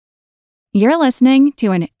You're listening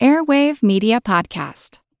to an Airwave Media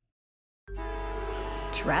Podcast.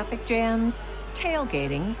 Traffic jams,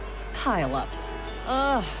 tailgating, pile-ups.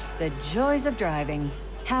 Ugh, the joys of driving.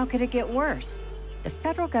 How could it get worse? The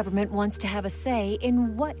federal government wants to have a say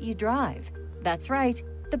in what you drive. That's right.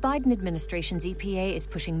 The Biden administration's EPA is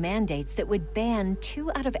pushing mandates that would ban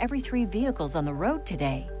 2 out of every 3 vehicles on the road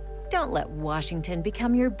today. Don't let Washington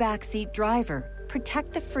become your backseat driver.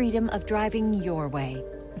 Protect the freedom of driving your way.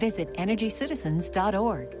 Visit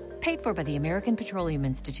EnergyCitizens.org. Paid for by the American Petroleum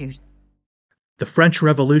Institute. The French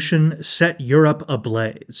Revolution set Europe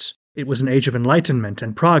ablaze. It was an age of enlightenment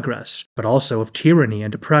and progress, but also of tyranny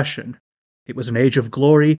and oppression. It was an age of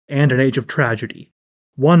glory and an age of tragedy.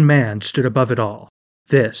 One man stood above it all.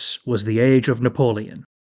 This was the Age of Napoleon.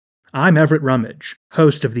 I'm Everett Rummage,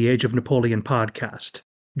 host of the Age of Napoleon podcast.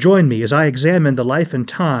 Join me as I examine the life and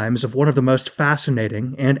times of one of the most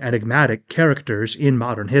fascinating and enigmatic characters in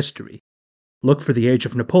modern history. Look for the Age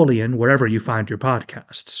of Napoleon wherever you find your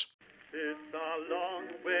podcasts. It's a long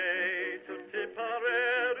way to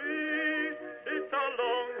Tipperary. It's a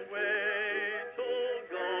long way to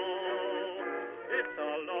go. It's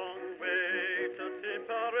a long way to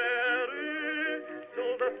Tipperary, to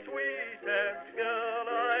the sweetest girl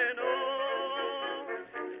I know.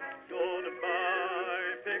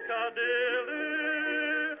 Goodbye, Piccadilly.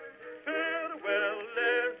 Farewell,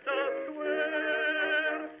 Leicester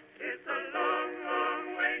Square. It's a long, long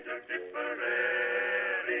way to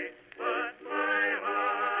Tipperary, but my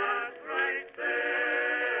heart's right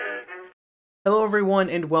there. Hello everyone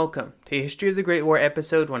and welcome to History of the Great War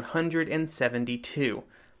episode 172.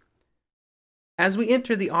 As we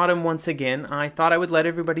enter the autumn once again, I thought I would let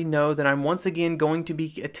everybody know that I'm once again going to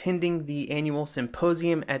be attending the annual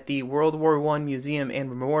symposium at the World War I Museum and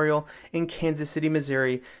Memorial in Kansas City,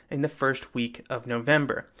 Missouri in the first week of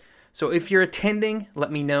November. So if you're attending,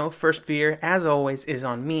 let me know. First beer, as always, is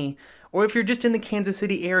on me. Or if you're just in the Kansas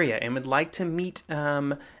City area and would like to meet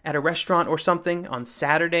at a restaurant or something on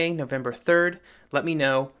Saturday, November 3rd, let me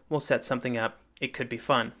know. We'll set something up. It could be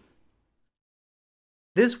fun.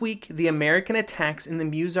 This week, the American attacks in the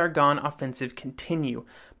Meuse-Argonne offensive continue,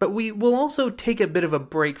 but we will also take a bit of a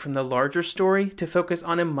break from the larger story to focus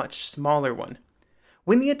on a much smaller one.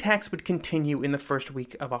 When the attacks would continue in the first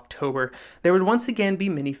week of October, there would once again be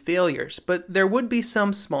many failures, but there would be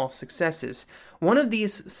some small successes. One of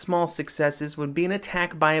these small successes would be an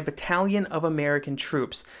attack by a battalion of American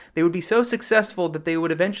troops. They would be so successful that they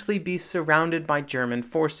would eventually be surrounded by German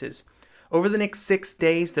forces. Over the next 6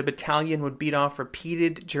 days, the battalion would beat off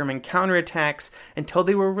repeated German counterattacks until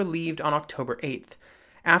they were relieved on October 8th.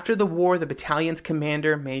 After the war, the battalion's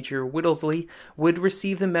commander, Major Whittlesey, would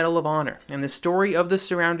receive the Medal of Honor, and the story of the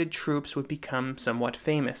surrounded troops would become somewhat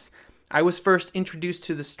famous. I was first introduced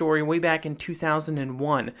to the story way back in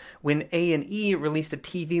 2001, when A&E released a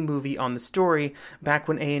TV movie on the story, back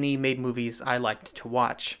when A&E made movies I liked to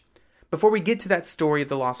watch. Before we get to that story of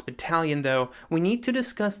the Lost Battalion, though, we need to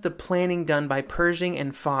discuss the planning done by Pershing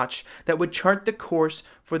and Foch that would chart the course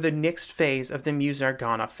for the next phase of the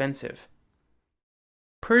Meuse-Argonne offensive.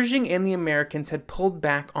 Pershing and the Americans had pulled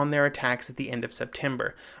back on their attacks at the end of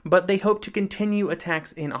September, but they hoped to continue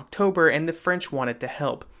attacks in October, and the French wanted to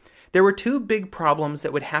help. There were 2 big problems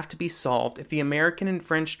that would have to be solved if the American and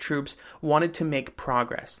French troops wanted to make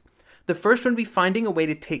progress. The first would be finding a way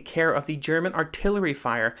to take care of the German artillery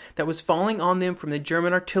fire that was falling on them from the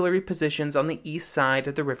German artillery positions on the east side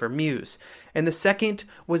of the River Meuse. And the second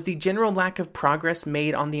was the general lack of progress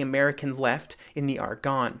made on the American left in the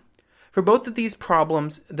Argonne. For both of these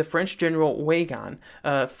problems, the French General Weygand,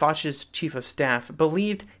 Foch's chief of staff,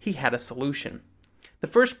 believed he had a solution. The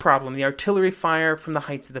first problem, the artillery fire from the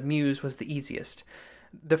heights of the Meuse, was the easiest.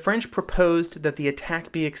 The French proposed that the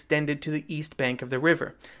attack be extended to the east bank of the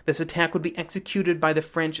river. This attack would be executed by the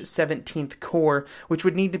French 17th Corps, which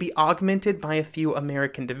would need to be augmented by a few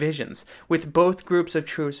American divisions, with both groups of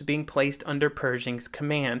troops being placed under Pershing's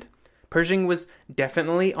command. Pershing was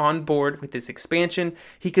definitely on board with this expansion.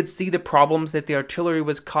 He could see the problems that the artillery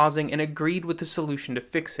was causing and agreed with the solution to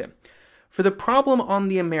fix it. For the problem on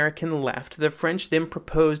the American left, the French then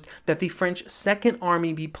proposed that the French Second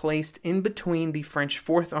Army be placed in between the French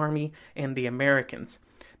Fourth Army and the Americans.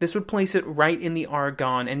 This would place it right in the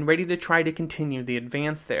Argonne and ready to try to continue the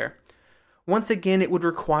advance there. Once again, it would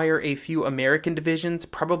require a few American divisions,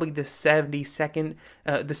 probably the 77th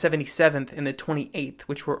and the 28th,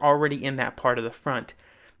 which were already in that part of the front.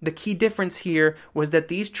 The key difference here was that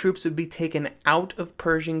these troops would be taken out of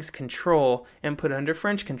Pershing's control and put under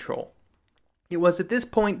French control. It was at this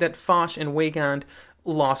point that Foch and Weygand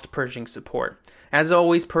lost Pershing's support. As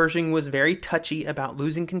always, Pershing was very touchy about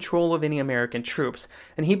losing control of any American troops,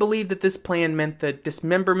 and he believed that this plan meant the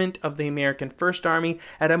dismemberment of the American First Army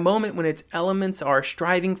at a moment when its elements are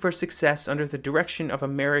striving for success under the direction of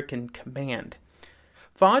American command.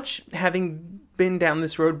 Foch, having been down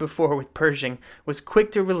this road before with Pershing, was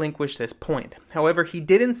quick to relinquish this point. However, he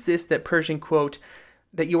did insist that Pershing, quote,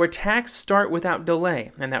 that your attacks start without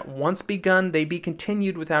delay, and that once begun they be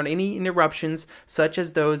continued without any interruptions such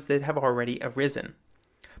as those that have already arisen.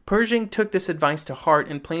 Pershing took this advice to heart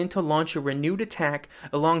and planned to launch a renewed attack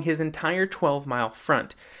along his entire 12-mile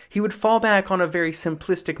front. He would fall back on a very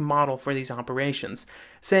simplistic model for these operations,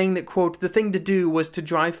 saying that, quote, the thing to do was to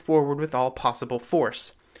drive forward with all possible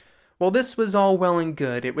force. While this was all well and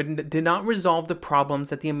good, it did not resolve the problems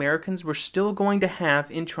that the Americans were still going to have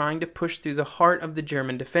in trying to push through the heart of the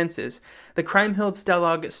German defenses. The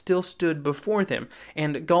Kriemhildstalag still stood before them,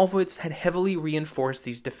 and Gallwitz had heavily reinforced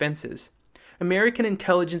these defenses. American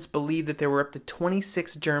intelligence believed that there were up to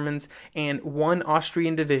 26 Germans and 1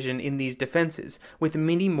 Austrian division in these defenses, with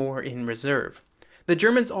many more in reserve. The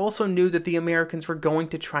Germans also knew that the Americans were going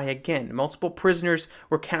to try again. Multiple prisoners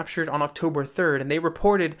were captured on October 3rd, and they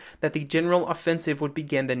reported that the general offensive would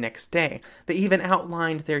begin the next day. They even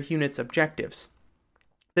outlined their unit's objectives.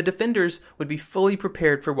 The defenders would be fully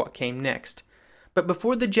prepared for what came next. But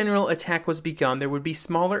before the general attack was begun, there would be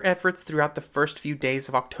smaller efforts throughout the first few days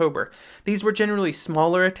of October. These were generally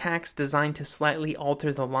smaller attacks designed to slightly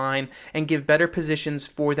alter the line and give better positions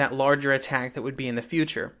for that larger attack that would be in the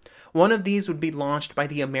future. One of these would be launched by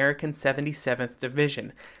the American 77th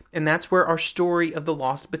Division, and that's where our story of the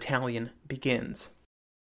Lost Battalion begins.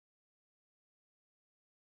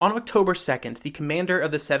 On October 2nd, the commander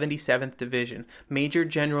of the 77th Division, Major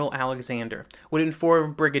General Alexander, would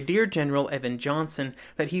inform Brigadier General Evan Johnson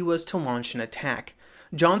that he was to launch an attack.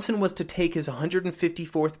 Johnson was to take his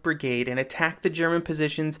 154th Brigade and attack the German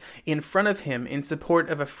positions in front of him in support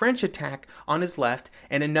of a French attack on his left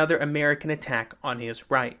and another American attack on his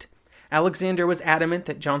right. Alexander was adamant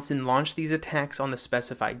that Johnson launch these attacks on the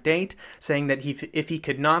specified date, saying that if he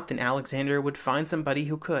could not, then Alexander would find somebody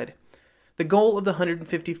who could. The goal of the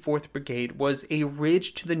 154th Brigade was a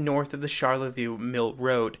ridge to the north of the Charleville Mill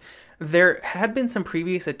Road. There had been some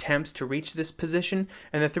previous attempts to reach this position,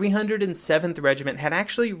 and the 307th Regiment had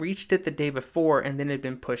actually reached it the day before and then had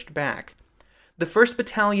been pushed back. The 1st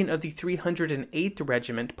Battalion of the 308th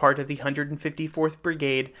Regiment, part of the 154th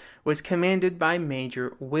Brigade, was commanded by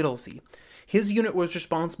Major Whittlesey. His unit was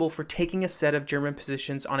responsible for taking a set of German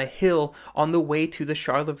positions on a hill on the way to the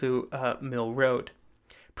Charleville Mill Road.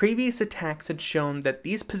 Previous attacks had shown that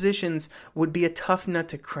these positions would be a tough nut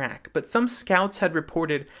to crack, but some scouts had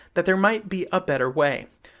reported that there might be a better way.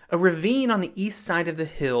 A ravine on the east side of the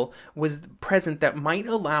hill was present that might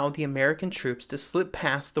allow the American troops to slip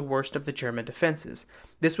past the worst of the German defenses.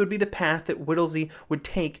 This would be the path that Whittlesey would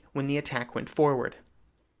take when the attack went forward.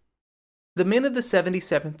 The men of the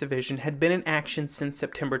 77th Division had been in action since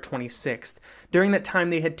September 26th. During that time,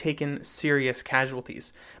 they had taken serious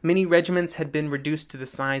casualties. Many regiments had been reduced to the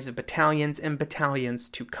size of battalions and battalions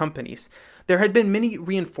to companies. There had been many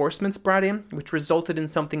reinforcements brought in, which resulted in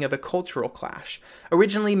something of a cultural clash.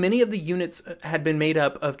 Originally, many of the units had been made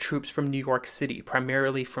up of troops from New York City,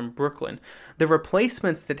 primarily from Brooklyn. The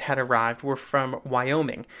replacements that had arrived were from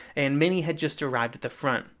Wyoming, and many had just arrived at the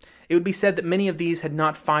front. It would be said that many of these had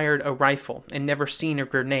not fired a rifle and never seen a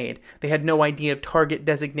grenade. They had no idea of target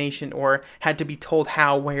designation or had to be told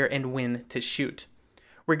how, where, and when to shoot.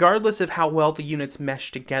 Regardless of how well the units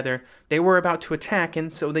meshed together, they were about to attack, and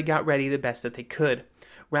so they got ready the best that they could.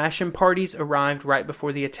 Ration parties arrived right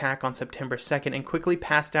before the attack on September 2nd and quickly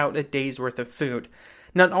passed out a day's worth of food.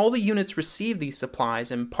 Not all the units received these supplies,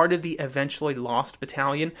 and part of the eventually lost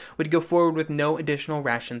battalion would go forward with no additional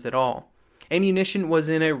rations at all. Ammunition was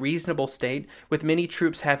in a reasonable state, with many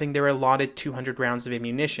troops having their allotted 200 rounds of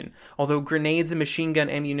ammunition, although grenades and machine gun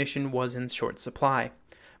ammunition was in short supply.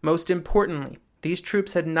 Most importantly, these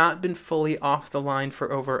troops had not been fully off the line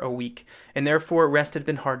for over a week, and therefore rest had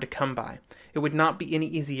been hard to come by. It would not be any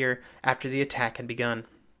easier after the attack had begun.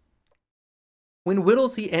 When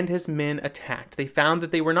Whittlesey and his men attacked, they found that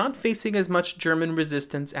they were not facing as much German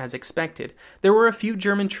resistance as expected. There were a few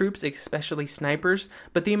German troops, especially snipers,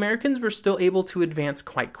 but the Americans were still able to advance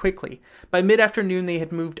quite quickly. By mid-afternoon, they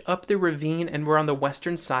had moved up the ravine and were on the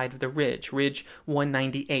western side of the ridge, Ridge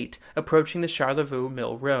 198, approaching the Charleville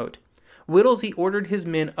Mill Road. Whittlesey ordered his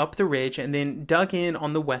men up the ridge and then dug in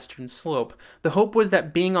on the western slope. The hope was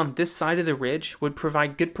that being on this side of the ridge would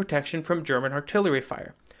provide good protection from German artillery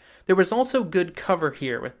fire. There was also good cover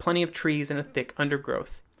here, with plenty of trees and a thick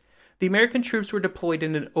undergrowth. The American troops were deployed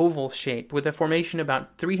in an oval shape with a formation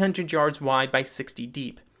about 300 yards wide by 60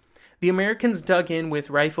 deep. The Americans dug in with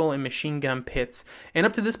rifle and machine gun pits, and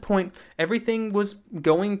up to this point, everything was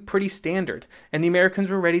going pretty standard, and the Americans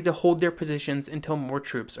were ready to hold their positions until more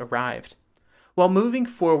troops arrived. While moving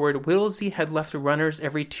forward, Whittlesey had left runners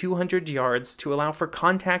every 200 yards to allow for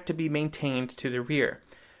contact to be maintained to the rear.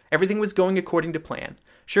 Everything was going according to plan.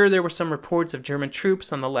 Sure, there were some reports of German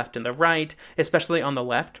troops on the left and the right, especially on the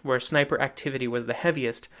left, where sniper activity was the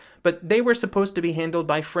heaviest, but they were supposed to be handled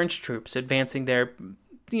by French troops advancing there,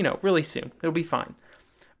 really soon. It'll be fine.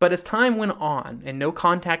 But as time went on, and no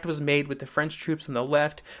contact was made with the French troops on the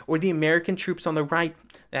left or the American troops on the right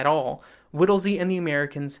at all, Whittlesey and the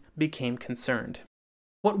Americans became concerned.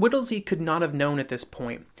 What Whittlesey could not have known at this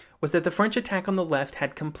point was that the French attack on the left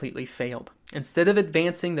had completely failed. Instead of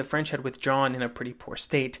advancing, the French had withdrawn in a pretty poor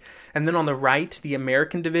state, and then on the right, the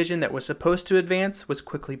American division that was supposed to advance was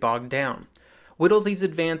quickly bogged down. Whittlesey's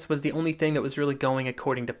advance was the only thing that was really going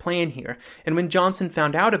according to plan here, and when Johnson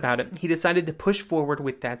found out about it, he decided to push forward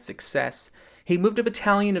with that success. He moved a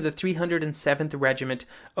battalion of the 307th Regiment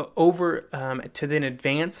over to then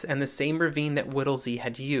advance and the same ravine that Whittlesey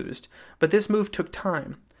had used, but this move took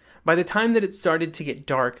time. By the time that it started to get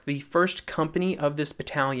dark, the first company of this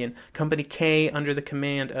battalion, Company K under the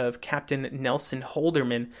command of Captain Nelson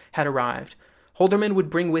Holderman, had arrived. Holderman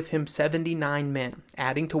would bring with him 79 men,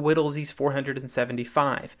 adding to Whittlesey's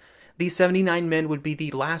 475. These 79 men would be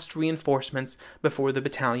the last reinforcements before the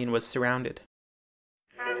battalion was surrounded.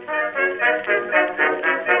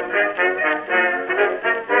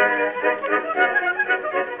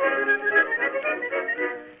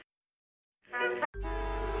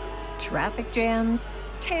 Traffic jams,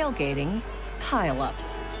 tailgating,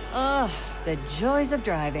 pileups. Ugh, the joys of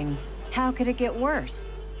driving. How could it get worse?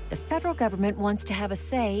 The federal government wants to have a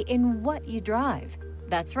say in what you drive.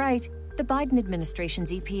 That's right. The Biden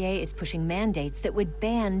administration's EPA is pushing mandates that would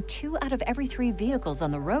ban 2 out of every 3 vehicles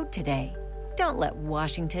on the road today. Don't let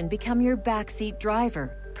Washington become your backseat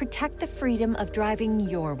driver. Protect the freedom of driving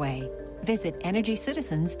your way. Visit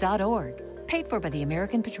EnergyCitizens.org. Paid for by the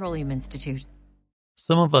American Petroleum Institute.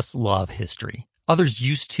 Some of us love history. Others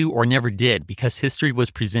used to or never did because history was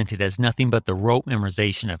presented as nothing but the rote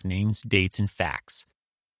memorization of names, dates, and facts.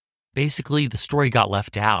 Basically, the story got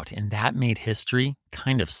left out, and that made history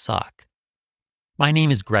kind of suck. My name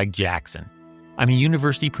is Greg Jackson. I'm a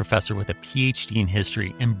university professor with a PhD in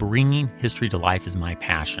history, and bringing history to life is my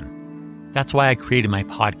passion. That's why I created my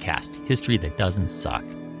podcast, History That Doesn't Suck.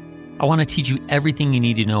 I want to teach you everything you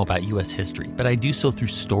need to know about U.S. history, but I do so through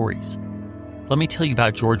stories. Let me tell you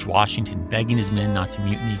about George Washington begging his men not to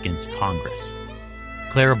mutiny against Congress,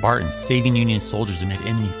 Clara Barton saving Union soldiers amid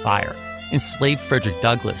enemy fire, enslaved Frederick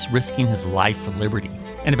Douglass risking his life for liberty,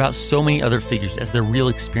 and about so many other figures as their real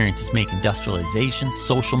experiences make industrialization,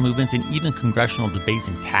 social movements, and even congressional debates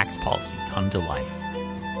and tax policy come to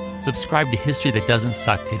life. Subscribe to History That Doesn't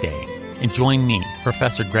Suck today, and join me,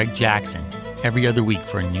 Professor Greg Jackson, every other week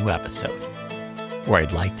for a new episode, where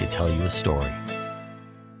I'd like to tell you a story.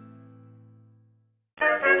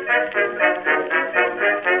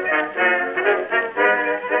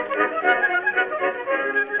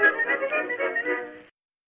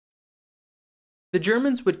 The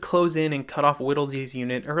Germans would close in and cut off Whittlesey's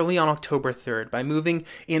unit early on October 3rd by moving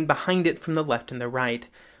in behind it from the left and the right.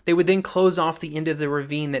 They would then close off the end of the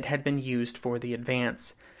ravine that had been used for the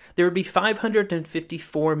advance. There would be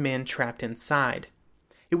 554 men trapped inside.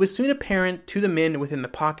 It was soon apparent to the men within the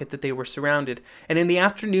pocket that they were surrounded, and in the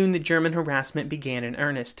afternoon the German harassment began in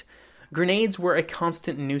earnest. Grenades were a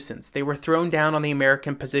constant nuisance. They were thrown down on the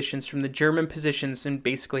American positions from the German positions in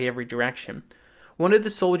basically every direction. One of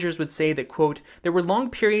the soldiers would say that, quote, there were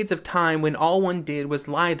long periods of time when all one did was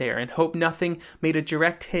lie there and hope nothing made a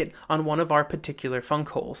direct hit on one of our particular funk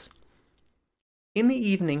holes. In the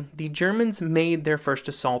evening, the Germans made their first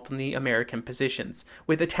assault on the American positions,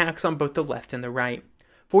 with attacks on both the left and the right.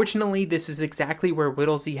 Fortunately, this is exactly where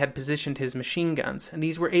Whittlesey had positioned his machine guns, and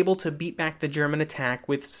these were able to beat back the German attack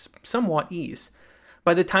with somewhat ease.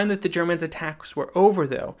 By the time that the Germans' attacks were over,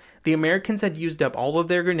 though, the Americans had used up all of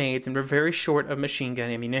their grenades and were very short of machine gun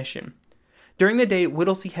ammunition. During the day,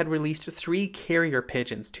 Whittlesey had released 3 carrier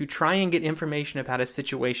pigeons to try and get information about his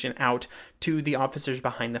situation out to the officers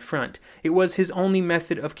behind the front. It was his only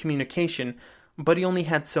method of communication, but he only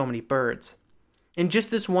had so many birds. In just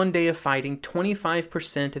this one day of fighting,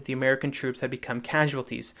 25% of the American troops had become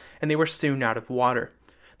casualties, and they were soon out of water.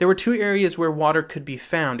 There were 2 areas where water could be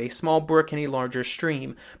found, a small brook and a larger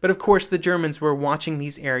stream, but of course the Germans were watching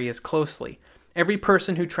these areas closely. Every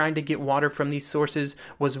person who tried to get water from these sources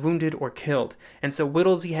was wounded or killed, and so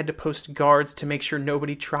Whittlesey had to post guards to make sure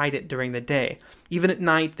nobody tried it during the day. Even at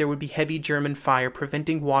night, there would be heavy German fire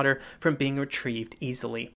preventing water from being retrieved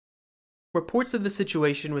easily. Reports of the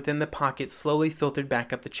situation within the pocket slowly filtered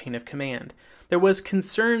back up the chain of command. There was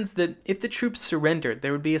concerns that if the troops surrendered,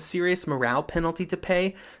 there would be a serious morale penalty to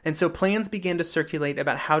pay, and so plans began to circulate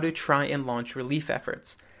about how to try and launch relief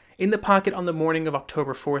efforts. In the pocket on the morning of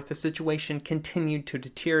October 4th, the situation continued to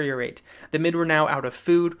deteriorate. The men were now out of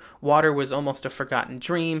food, water was almost a forgotten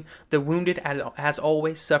dream, the wounded, as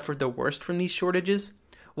always, suffered the worst from these shortages.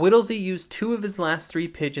 Whittlesey used 2 of his last 3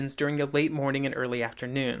 pigeons during the late morning and early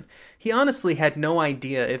afternoon. He honestly had no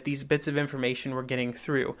idea if these bits of information were getting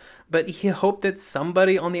through, but he hoped that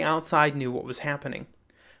somebody on the outside knew what was happening.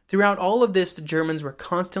 Throughout all of this, the Germans were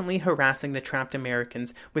constantly harassing the trapped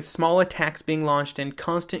Americans, with small attacks being launched and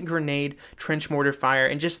constant grenade, trench mortar fire,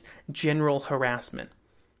 and just general harassment.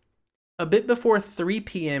 A bit before 3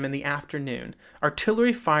 p.m. in the afternoon,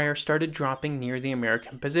 artillery fire started dropping near the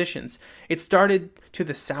American positions. It started to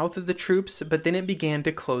the south of the troops, but then it began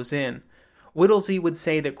to close in. Whittlesey would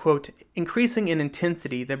say that, quote, increasing in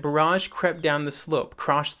intensity, the barrage crept down the slope,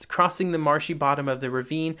 crossing the marshy bottom of the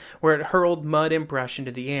ravine, where it hurled mud and brush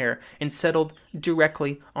into the air and settled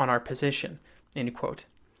directly on our position, end quote.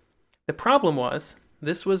 The problem was,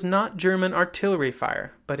 this was not German artillery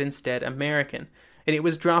fire, but instead American, and it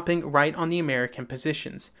was dropping right on the American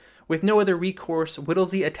positions. With no other recourse,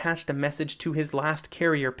 Whittlesey attached a message to his last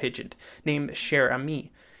carrier pigeon, named Cher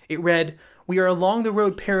Ami. It read, "We are along the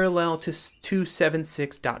road parallel to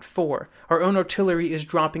 276.4. Our own artillery is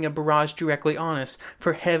dropping a barrage directly on us.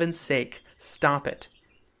 For heaven's sake, stop it."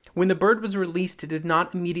 When the bird was released, it did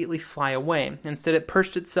not immediately fly away. Instead, it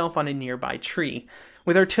perched itself on a nearby tree.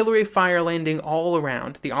 With artillery fire landing all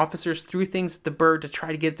around, the officers threw things at the bird to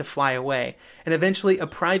try to get it to fly away, and eventually a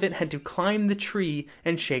private had to climb the tree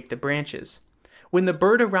and shake the branches. When the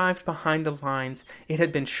bird arrived behind the lines, it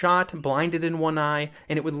had been shot, blinded in one eye,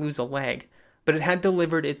 and it would lose a leg. But it had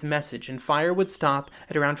delivered its message, and fire would stop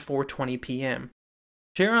at around 4:20 p.m.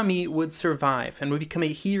 Cher Ami would survive and would become a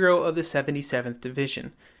hero of the 77th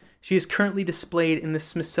Division. She is currently displayed in the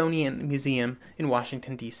Smithsonian Museum in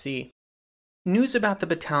Washington, D.C. News about the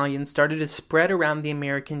battalion started to spread around the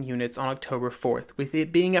American units on October 4th, with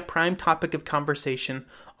it being a prime topic of conversation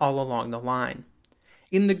all along the line.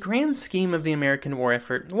 In the grand scheme of the American war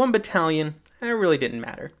effort, 1 battalion really didn't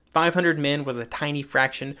matter. 500 men was a tiny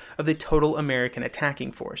fraction of the total American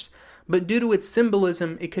attacking force, but due to its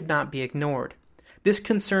symbolism, it could not be ignored. This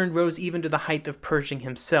concern rose even to the height of Pershing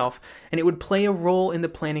himself, and it would play a role in the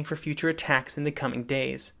planning for future attacks in the coming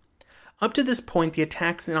days. Up to this point, the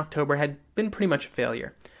attacks in October had been pretty much a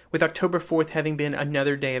failure, with October 4th having been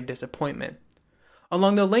another day of disappointment.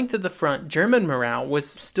 Along the length of the front, German morale was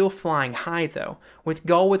still flying high, though, with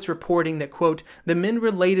Gallwitz reporting that, quote, the men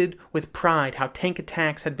related with pride how tank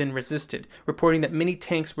attacks had been resisted, reporting that many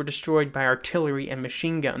tanks were destroyed by artillery and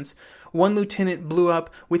machine guns. One lieutenant blew up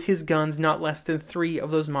with his guns not less than 3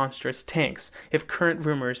 of those monstrous tanks, if current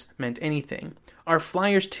rumors meant anything. Our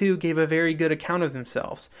flyers, too, gave a very good account of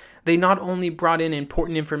themselves. They not only brought in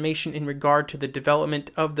important information in regard to the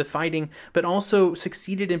development of the fighting, but also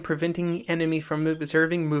succeeded in preventing the enemy from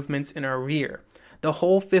observing movements in our rear. The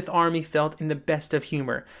whole Fifth Army felt in the best of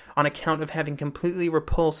humor, on account of having completely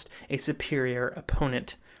repulsed a superior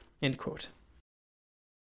opponent. End quote.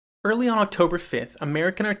 Early on October 5th,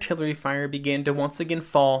 American artillery fire began to once again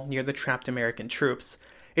fall near the trapped American troops.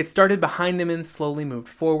 It started behind them and slowly moved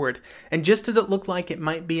forward, and just as it looked like it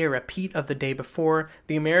might be a repeat of the day before,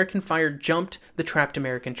 the American fire jumped the trapped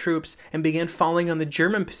American troops and began falling on the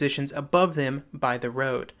German positions above them by the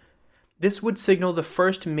road. This would signal the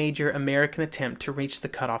first major American attempt to reach the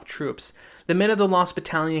cut-off troops. The men of the lost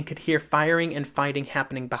battalion could hear firing and fighting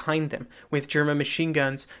happening behind them, with German machine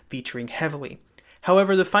guns featuring heavily.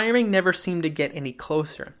 However, the firing never seemed to get any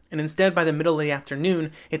closer, and instead by the middle of the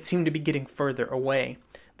afternoon, it seemed to be getting further away.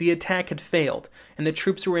 The attack had failed, and the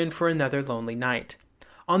troops were in for another lonely night.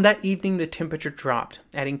 On that evening, the temperature dropped,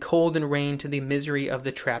 adding cold and rain to the misery of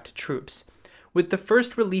the trapped troops. With the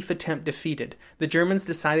first relief attempt defeated, the Germans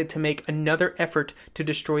decided to make another effort to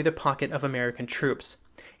destroy the pocket of American troops.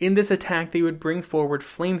 In this attack, they would bring forward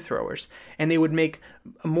flamethrowers, and they would make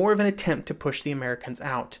more of an attempt to push the Americans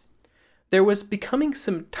out. There was becoming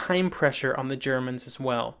some time pressure on the Germans as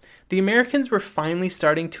well. The Americans were finally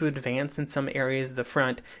starting to advance in some areas of the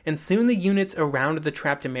front, and soon the units around the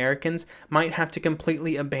trapped Americans might have to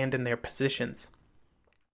completely abandon their positions.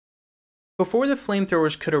 Before the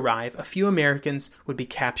flamethrowers could arrive, a few Americans would be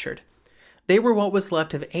captured. They were what was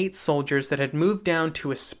left of 8 soldiers that had moved down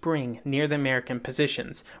to a spring near the American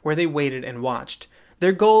positions, where they waited and watched.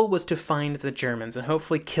 Their goal was to find the Germans and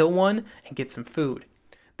hopefully kill one and get some food.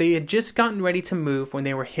 They had just gotten ready to move when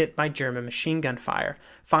they were hit by German machine gun fire.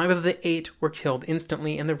 5 of the 8 were killed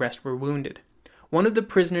instantly and the rest were wounded. One of the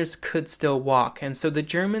prisoners could still walk, and so the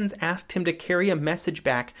Germans asked him to carry a message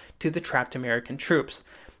back to the trapped American troops.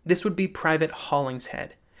 This would be Private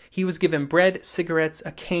Hollingshead. He was given bread, cigarettes,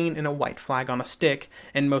 a cane, and a white flag on a stick,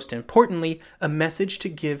 and most importantly, a message to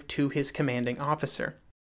give to his commanding officer.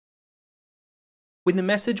 When the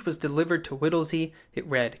message was delivered to Whittlesey, it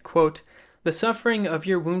read, quote, "The suffering of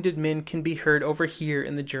your wounded men can be heard over here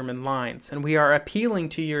in the German lines, and we are appealing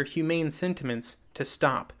to your humane sentiments to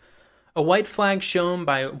stop. A white flag shown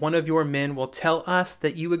by one of your men will tell us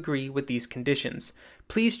that you agree with these conditions.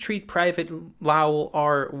 Please treat Private Lowell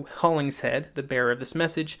R. Hollingshead, the bearer of this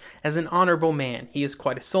message, as an honorable man. He is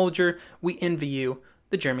quite a soldier. We envy you,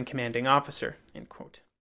 the German commanding officer." End quote.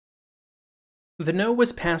 The note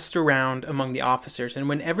was passed around among the officers, and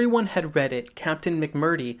when everyone had read it, Captain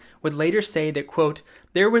McMurdy would later say that, quote,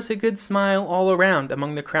 "There was a good smile all around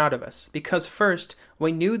among the crowd of us, because first,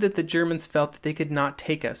 we knew that the Germans felt that they could not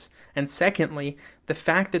take us, and secondly, the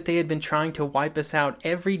fact that they had been trying to wipe us out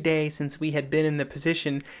every day since we had been in the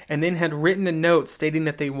position, and then had written a note stating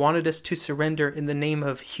that they wanted us to surrender in the name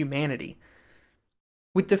of humanity."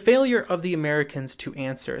 With the failure of the Americans to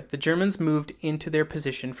answer, the Germans moved into their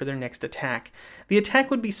position for their next attack. The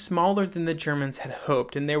attack would be smaller than the Germans had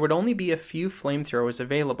hoped, and there would only be a few flamethrowers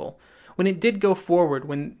available. When it did go forward,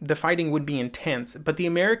 when the fighting would be intense, but the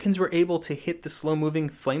Americans were able to hit the slow-moving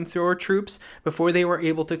flamethrower troops before they were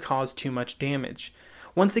able to cause too much damage.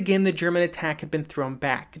 Once again, the German attack had been thrown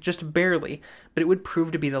back, just barely, but it would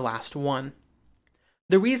prove to be the last one.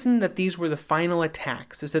 The reason that these were the final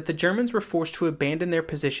attacks is that the Germans were forced to abandon their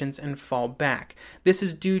positions and fall back. This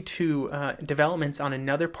is due to developments on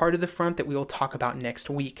another part of the front that we will talk about next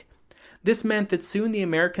week. This meant that soon the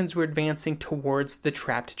Americans were advancing towards the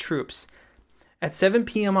trapped troops. At 7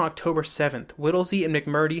 p.m. on October 7th, Whittlesey and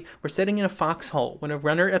McMurdy were sitting in a foxhole when a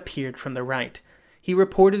runner appeared from the right. He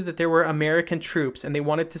reported that there were American troops and they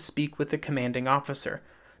wanted to speak with the commanding officer.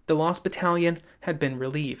 The lost battalion had been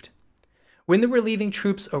relieved. When the relieving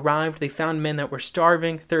troops arrived, they found men that were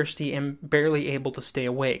starving, thirsty, and barely able to stay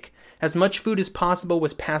awake. As much food as possible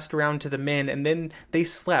was passed around to the men, and then they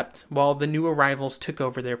slept while the new arrivals took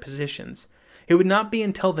over their positions. It would not be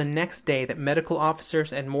until the next day that medical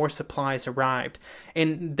officers and more supplies arrived,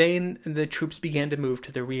 and then the troops began to move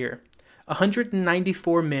to the rear.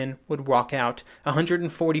 194 men would walk out,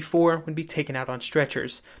 144 would be taken out on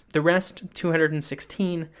stretchers. The rest,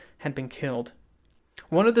 216, had been killed.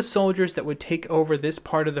 One of the soldiers that would take over this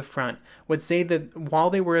part of the front would say that while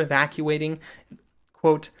they were evacuating,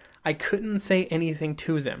 quote, "I couldn't say anything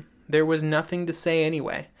to them. There was nothing to say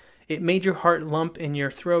anyway. It made your heart lump in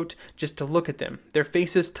your throat just to look at them. Their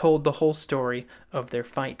faces told the whole story of their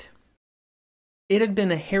fight." It had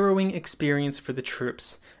been a harrowing experience for the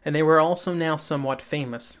troops, and they were also now somewhat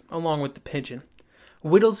famous, along with the Pigeon.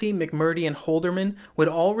 Whittlesey, McMurdy, and Holderman would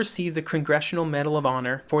all receive the Congressional Medal of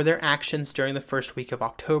Honor for their actions during the first week of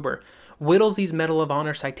October. Whittlesey's Medal of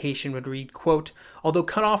Honor citation would read, quote, "Although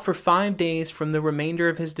cut off for 5 days from the remainder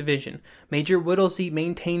of his division, Major Whittlesey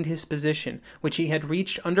maintained his position, which he had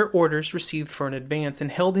reached under orders received for an advance,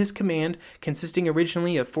 and held his command, consisting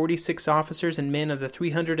originally of 46 officers and men of the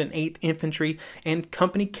 308th Infantry and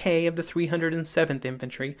Company K of the 307th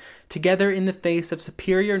Infantry, together in the face of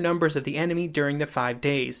superior numbers of the enemy during the 5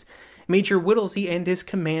 days. Major Whittlesey and his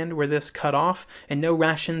command were thus cut off, and no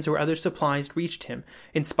rations or other supplies reached him,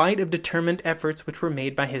 in spite of determined efforts which were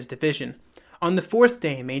made by his division. On the 4th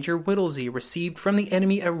day, Major Whittlesey received from the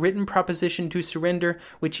enemy a written proposition to surrender,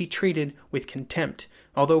 which he treated with contempt,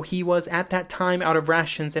 although he was at that time out of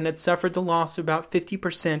rations and had suffered the loss of about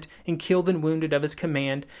 50% in killed and wounded of his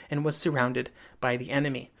command and was surrounded by the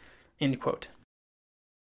enemy." End quote.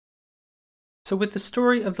 So with the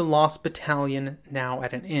story of the Lost Battalion now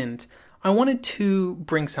at an end, I wanted to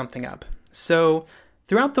bring something up. So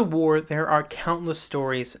throughout the war, there are countless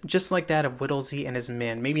stories just like that of Whittlesey and his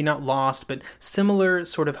men, maybe not lost, but similar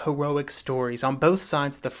sort of heroic stories on both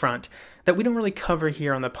sides of the front that we don't really cover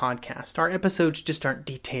here on the podcast. Our episodes just aren't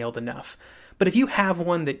detailed enough. But if you have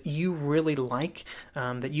one that you really like,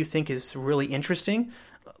 that you think is really interesting,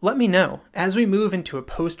 let me know. As we move into a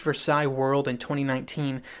post-Versailles world in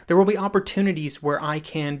 2019, there will be opportunities where I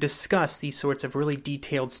can discuss these sorts of really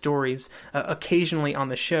detailed stories, occasionally on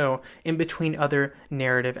the show, in between other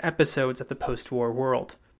narrative episodes of the post-war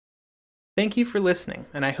world. Thank you for listening,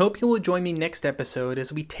 and I hope you will join me next episode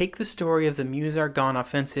as we take the story of the Meuse-Argonne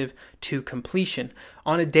offensive to completion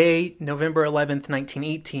on a day, November 11th,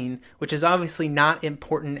 1918, which is obviously not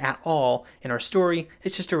important at all in our story.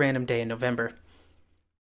 It's just a random day in November.